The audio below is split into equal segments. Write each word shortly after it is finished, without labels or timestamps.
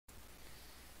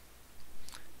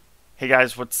Hey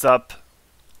guys, what's up?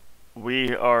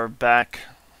 We are back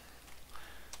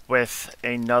with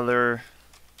another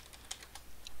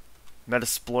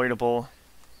Metasploitable.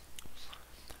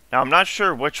 Now I'm not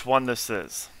sure which one this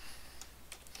is.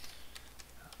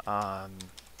 But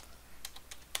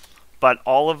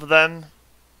all of them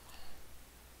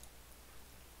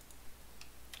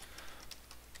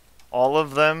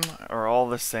are all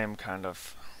the same kind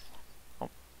of.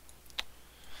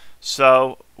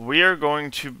 So we are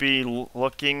going to be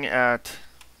looking at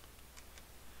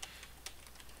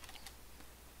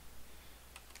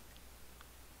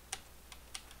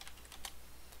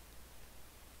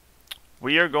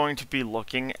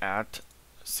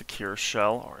Secure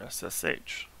Shell, or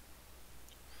SSH.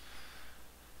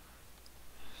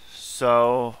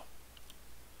 So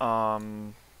do I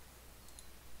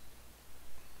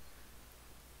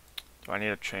need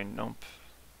a chain? Nope.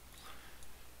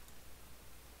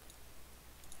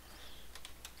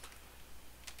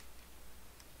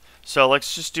 So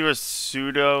let's just do a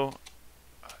Pseudo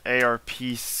Arp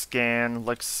Scan.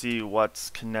 Let's see what's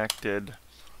connected.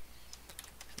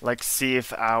 Let's see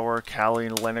if our Kali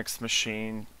Linux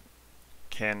machine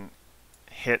can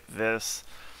hit this.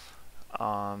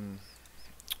 if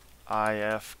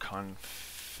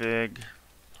config.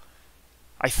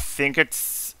 I think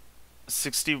it's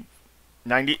 96.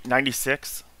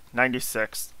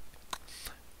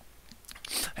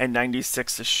 And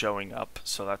 96 is showing up,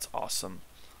 so that's awesome.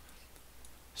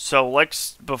 So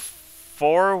let's,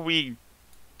 before we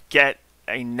get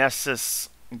a Nessus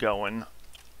going,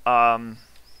 let's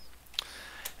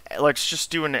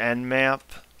just do an Nmap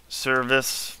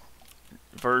service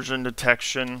version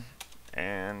detection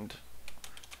and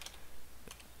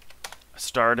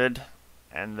started,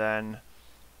 and then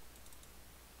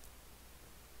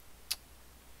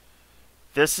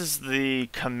this is the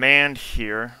command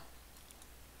here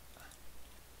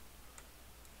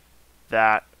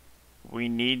that we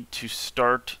need to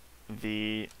start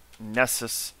the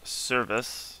Nessus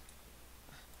service.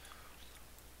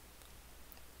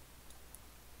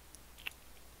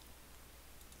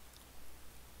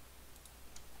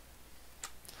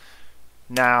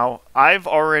 Now, I've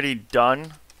already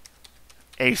done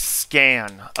a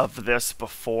scan of this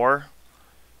before,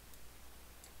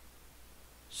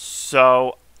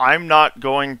 so I'm not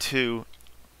going to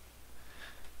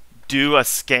do a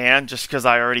scan just because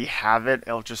I already have it.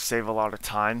 It'll just save a lot of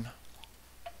time.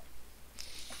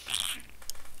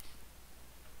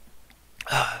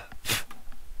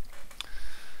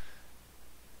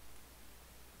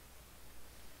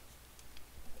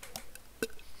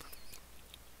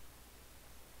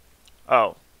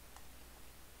 Oh.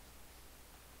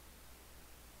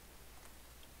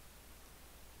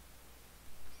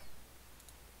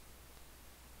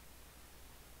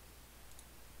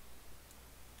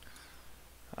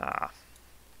 I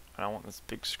don't want this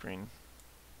big screen.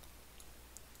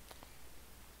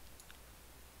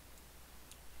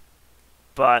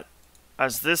 But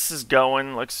as this is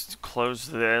going, let's close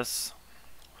this.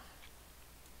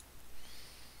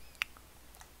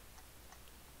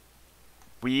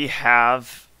 We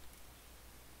have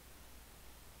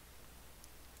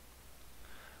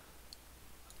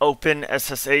Open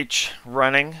SSH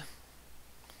running.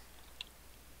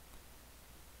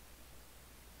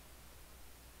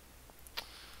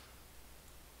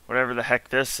 Whatever the heck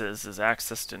this is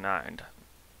access denied.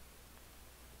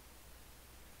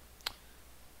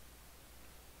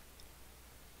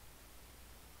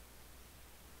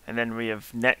 And then we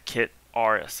have netkit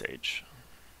RSH.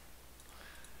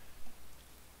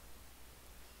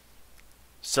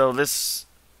 So this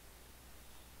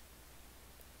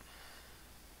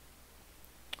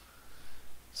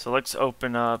let's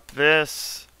open up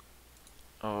this.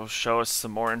 It'll show us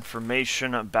some more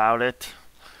information about it.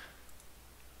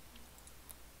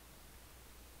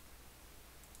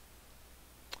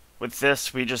 With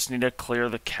this, we just need to clear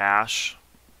the cache.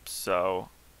 So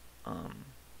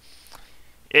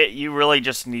you really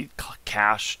just need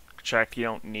cache check. You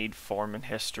don't need form and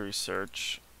history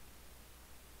search.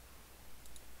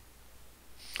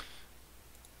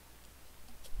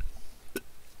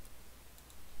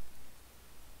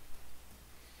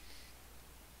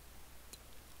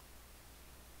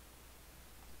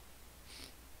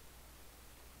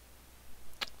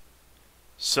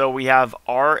 So we have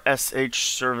RSH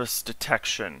service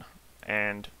detection,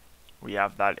 and we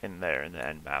have that in there in the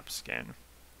Nmap scan.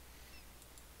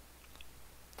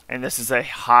 And this is a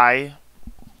high.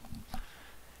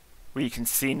 We can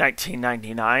see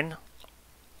 1999.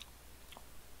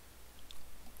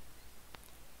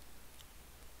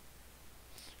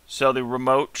 So the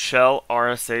remote shell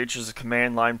RSH is a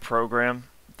command line program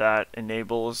that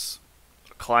enables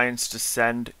clients to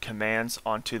send commands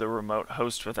onto the remote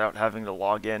host without having to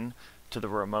log in to the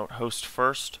remote host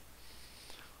first.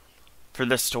 For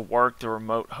this to work, the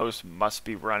remote host must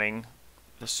be running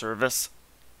the service.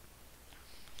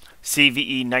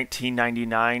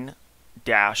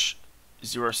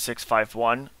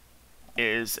 CVE-1999-0651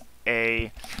 is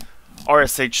a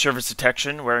RSH service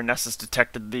detection where Nessus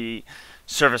detected the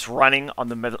service running on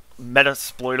the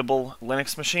Metasploitable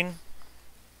Linux machine.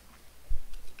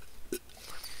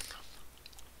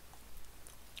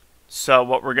 So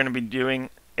what we're going to be doing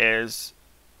is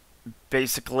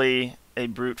basically a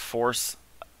brute force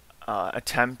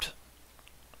attempt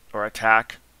or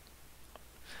attack.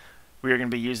 We are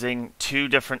going to be using two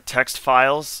different text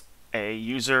files, a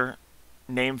user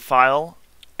name file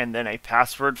and then a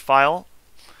password file.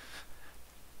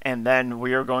 And then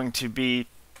we are going to be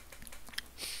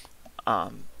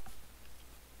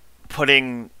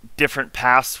putting different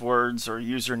passwords or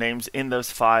usernames in those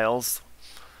files.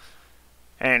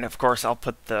 And of course I'll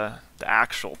put the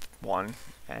actual one,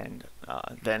 and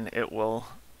then it will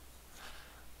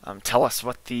tell us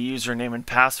what the username and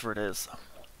password is.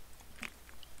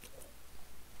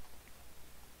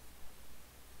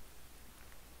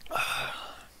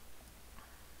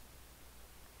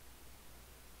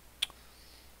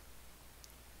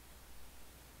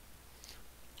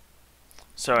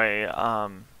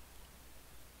 So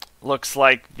looks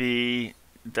like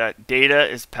that data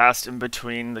is passed in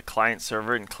between the client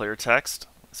server and clear text,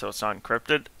 so it's not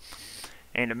encrypted.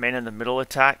 And a man-in-the-middle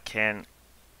attack can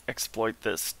exploit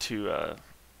this to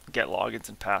get logins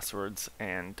and passwords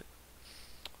and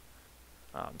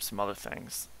some other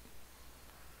things.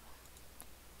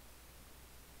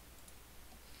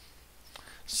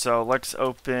 So let's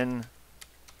open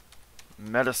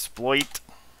Metasploit.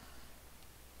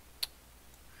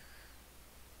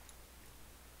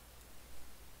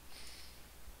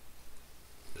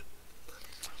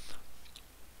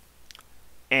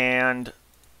 And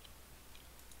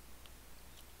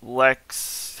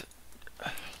let's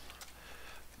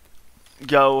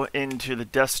go into the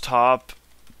desktop,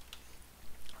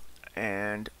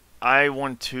 and I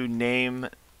want to name,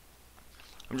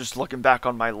 I'm just looking back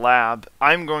on my lab,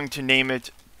 I'm going to name it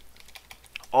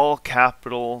all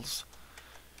capitals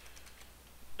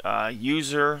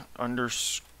user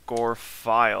underscore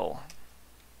file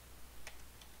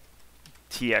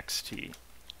txt.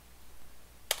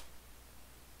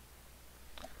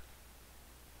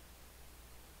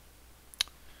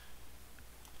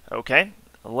 Okay,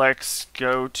 let's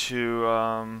go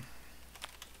to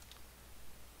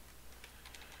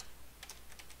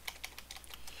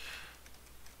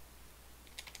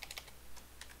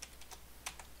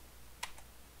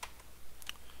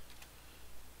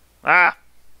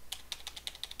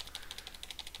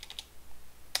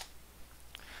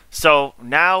So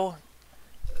now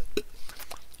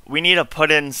we need to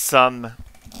put in some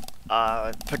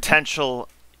potential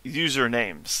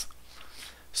usernames.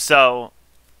 So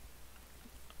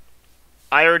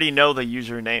I already know the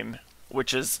username,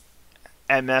 which is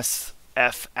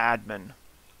msfadmin.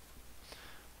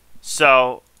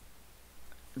 So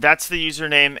that's the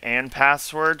username and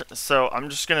password. So I'm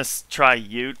just gonna try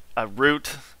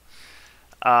root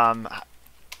admin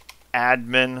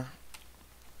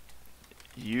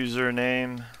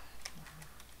username.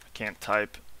 I can't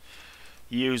type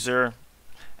user,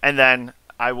 and then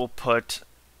I will put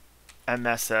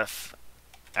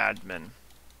msfadmin.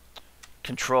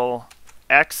 Control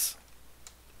X,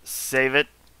 save it,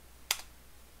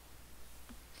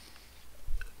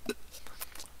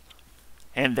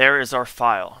 and there is our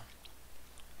file.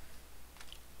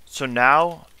 So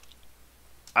now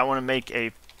I want to make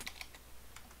a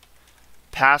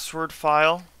password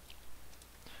file.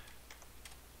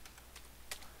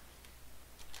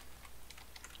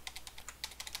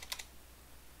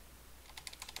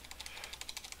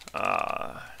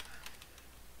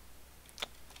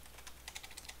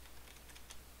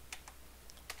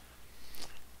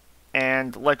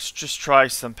 And let's just try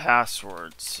some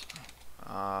passwords.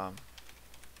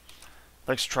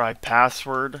 Let's try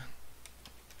passwords.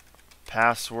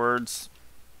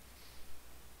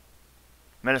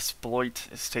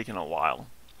 Metasploit is taking a while.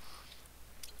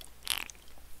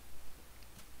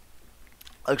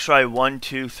 Let's try 1,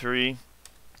 2, 3,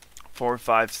 4,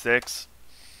 5, 6.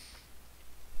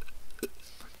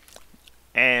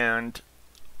 And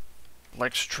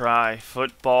let's try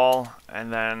football,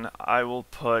 and then I will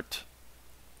put,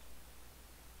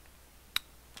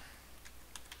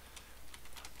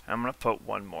 I'm going to put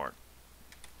one more.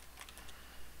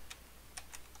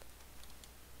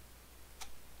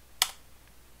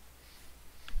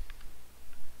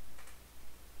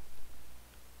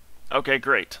 Okay,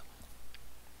 great.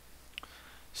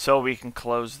 So we can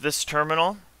close this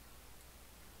terminal.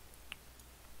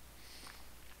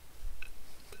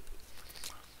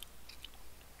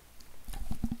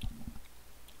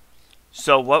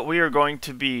 So what we are going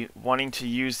to be wanting to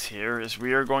use here is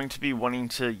we are going to be wanting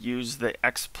to use the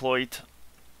exploit,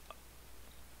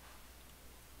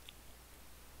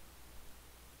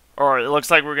 or it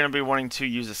looks like we're going to be wanting to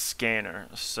use a scanner.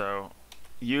 So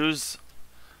use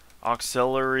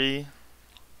auxiliary,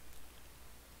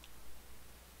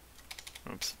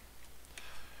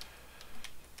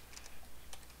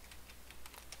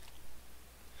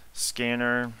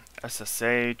 scanner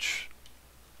SSH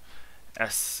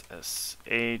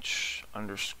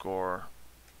underscore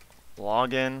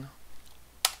login.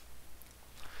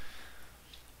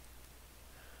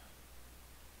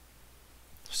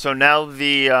 So now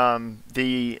the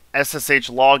SSH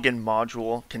login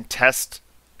module can test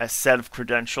a set of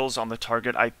credentials on the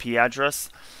target IP address,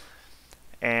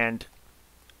 and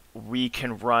we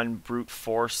can run brute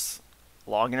force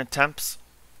login attempts.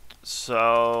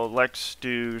 So let's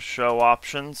do show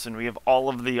options, and we have all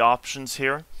of the options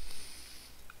here.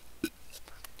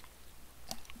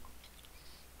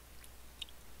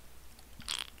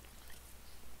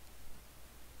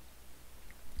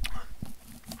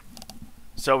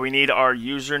 So we need our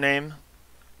username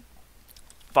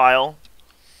file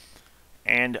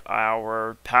and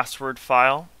our password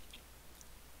file,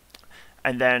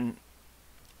 and then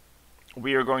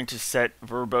we are going to set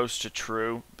verbose to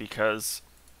true because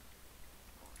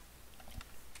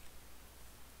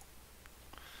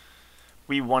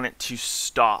we want it to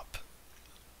stop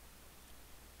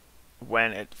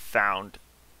when it finds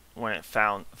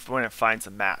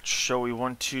a match. So we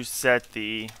want to set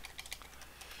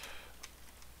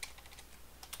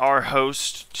our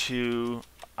host to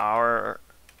our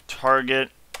target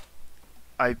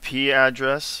IP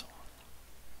address,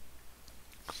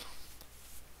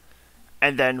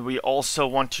 and then we also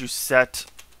want to set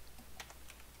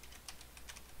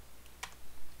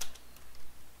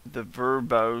the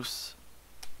verbose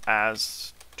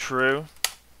as true.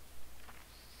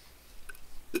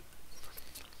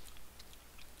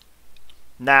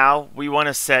 Now we want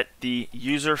to set the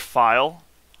user file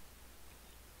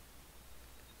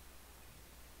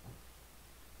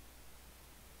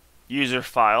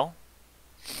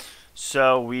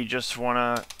So we just want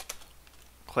to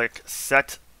click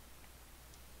set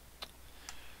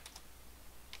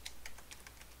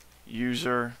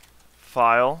user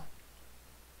file,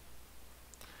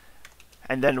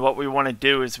 and then what we want to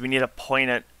do is we need to point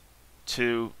it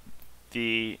to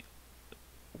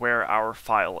where our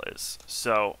file is.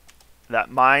 So that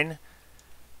mine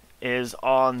is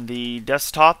on the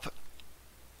desktop,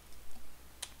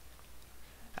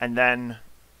 and then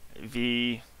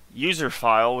the user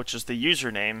file, which is the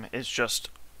username, is just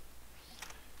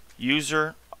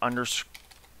user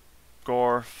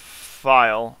underscore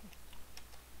file,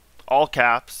 all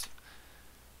caps,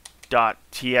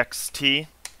 .txt.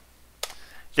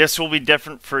 This will be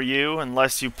different for you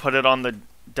unless you put it on the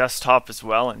desktop as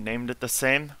well and named it the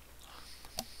same.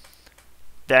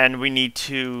 Then we need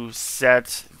to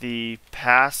set the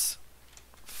pass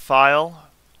file,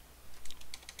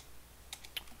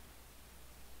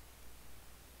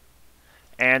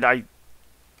 and I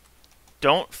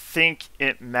don't think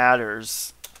it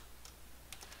matters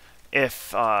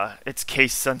if it's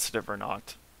case sensitive or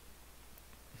not.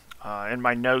 In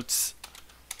my notes,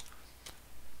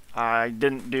 I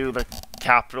didn't do the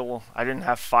capital. I didn't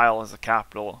have file as a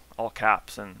capital, all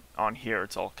caps, and on here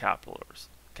it's all capital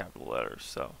letters.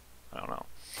 So I don't know.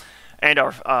 And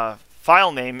our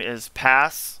file name is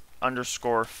pass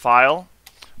underscore file,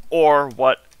 or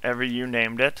whatever you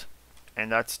named it,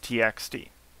 and that's txt.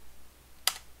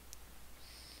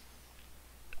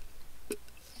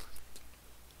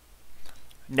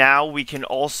 Now we can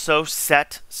also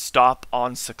set stop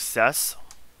on success,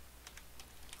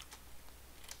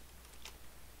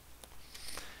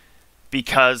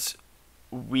 because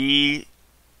we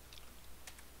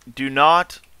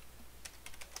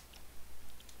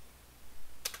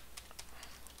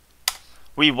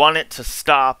want it to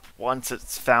stop once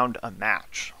it's found a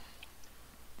match.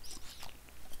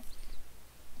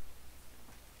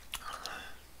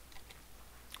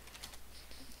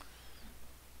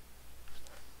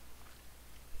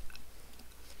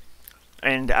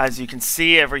 And as you can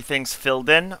see, everything's filled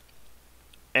in,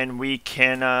 and we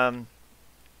can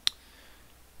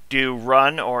do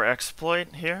run or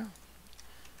exploit here.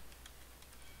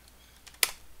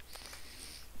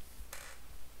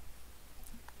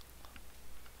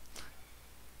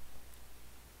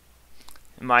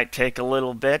 It might take a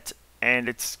little bit, and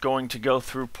it's going to go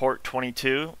through port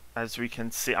 22. As we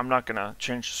can see, I'm not going to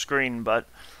change the screen, but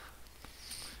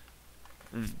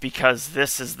because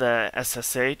this is the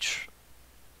SSH,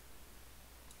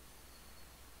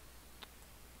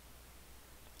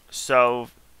 so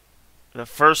the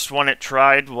first one it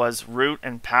tried was root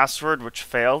and password, which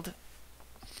failed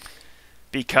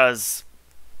because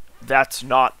that's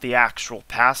not the actual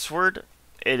password.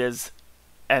 It is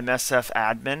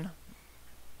msfadmin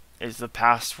is the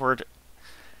password,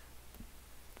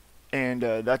 and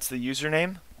that's the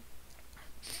username.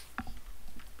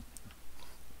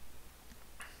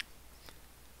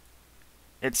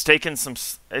 It's taken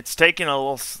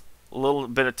a little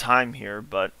bit of time here,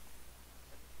 but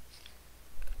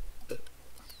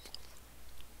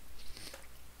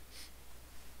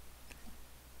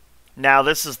now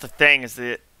this is the thing, is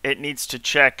that it needs to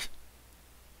check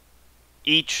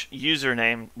each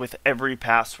username with every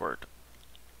password.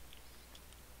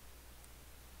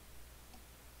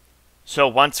 So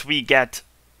once we get,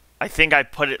 I think I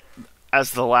put it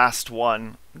as the last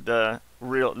one, the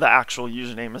actual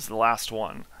username is the last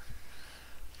one.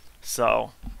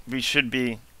 So we should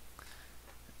be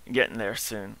getting there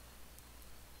soon.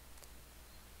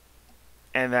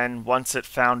 And then once it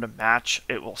found a match,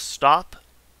 it will stop.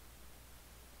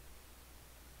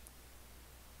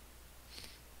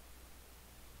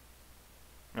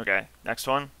 Okay, next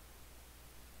one.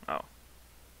 Oh.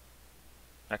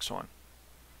 Next one.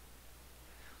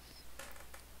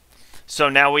 So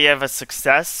now we have a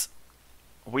success.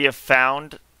 We have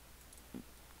found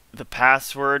the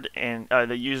password and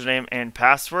the username and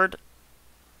password.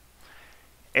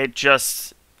 It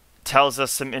just tells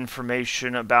us some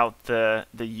information about the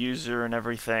user and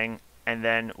everything, and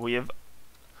then we have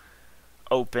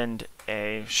opened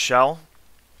a shell.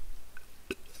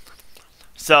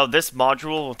 So this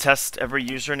module will test every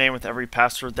username with every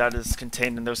password that is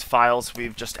contained in those files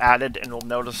we've just added, and will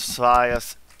notify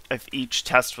us if each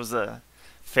test was a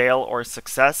fail or a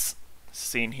success,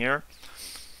 seen here.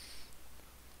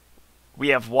 We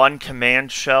have one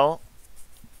command shell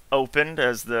opened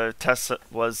as the test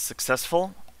was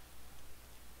successful.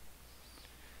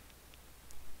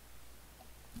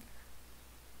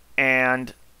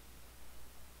 And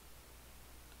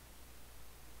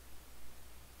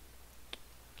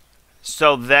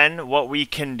so then what we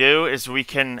can do is we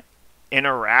can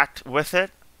interact with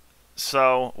it.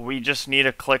 So we just need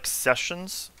to click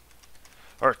sessions,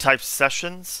 or type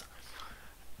sessions,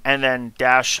 and then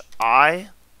 -I,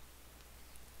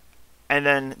 and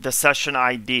then the session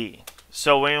ID.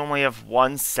 So we only have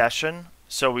one session,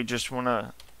 so we just want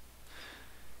to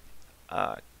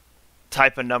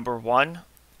type a number 1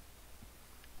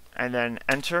 and then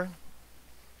enter.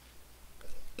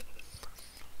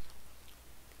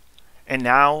 And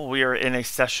now we are in a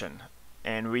session,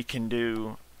 and we can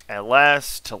do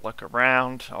ls to look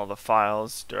around all the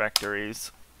files,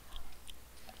 directories.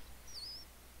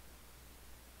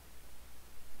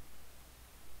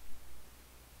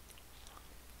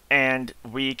 And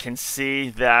we can see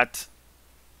that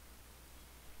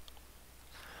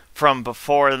from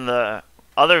before in the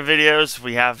other videos,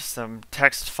 we have some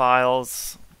text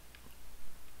files.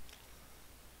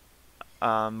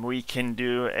 We can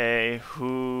do a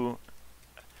who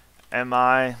am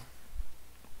I.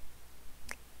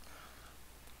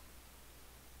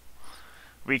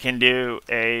 We can do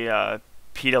a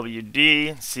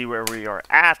PWD, see where we are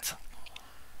at.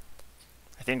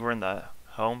 I think we're in the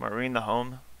home. Are we in the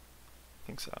home? I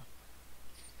think so.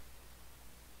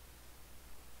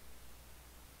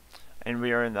 And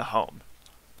we are in the home.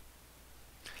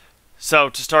 So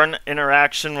to start an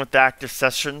interaction with the active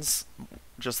sessions,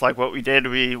 just like what we did,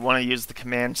 we want to use the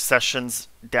command sessions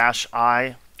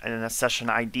 -I and then a session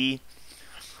ID,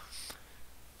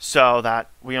 so that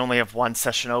we only have one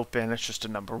session open. It's just a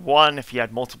number 1. If you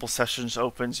had multiple sessions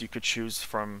opens, you could choose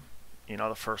from,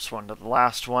 the first one to the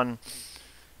last one.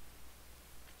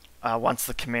 Once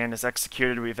the command is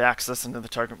executed, we have access into the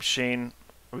target machine.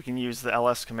 We can use the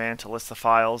ls command to list the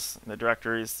files and the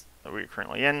directories that we are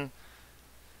currently in.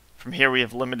 From here, we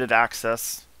have limited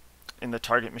access in the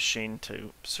target machine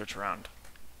to search around.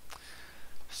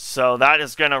 So that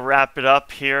is going to wrap it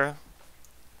up here.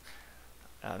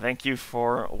 Thank you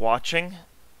for watching.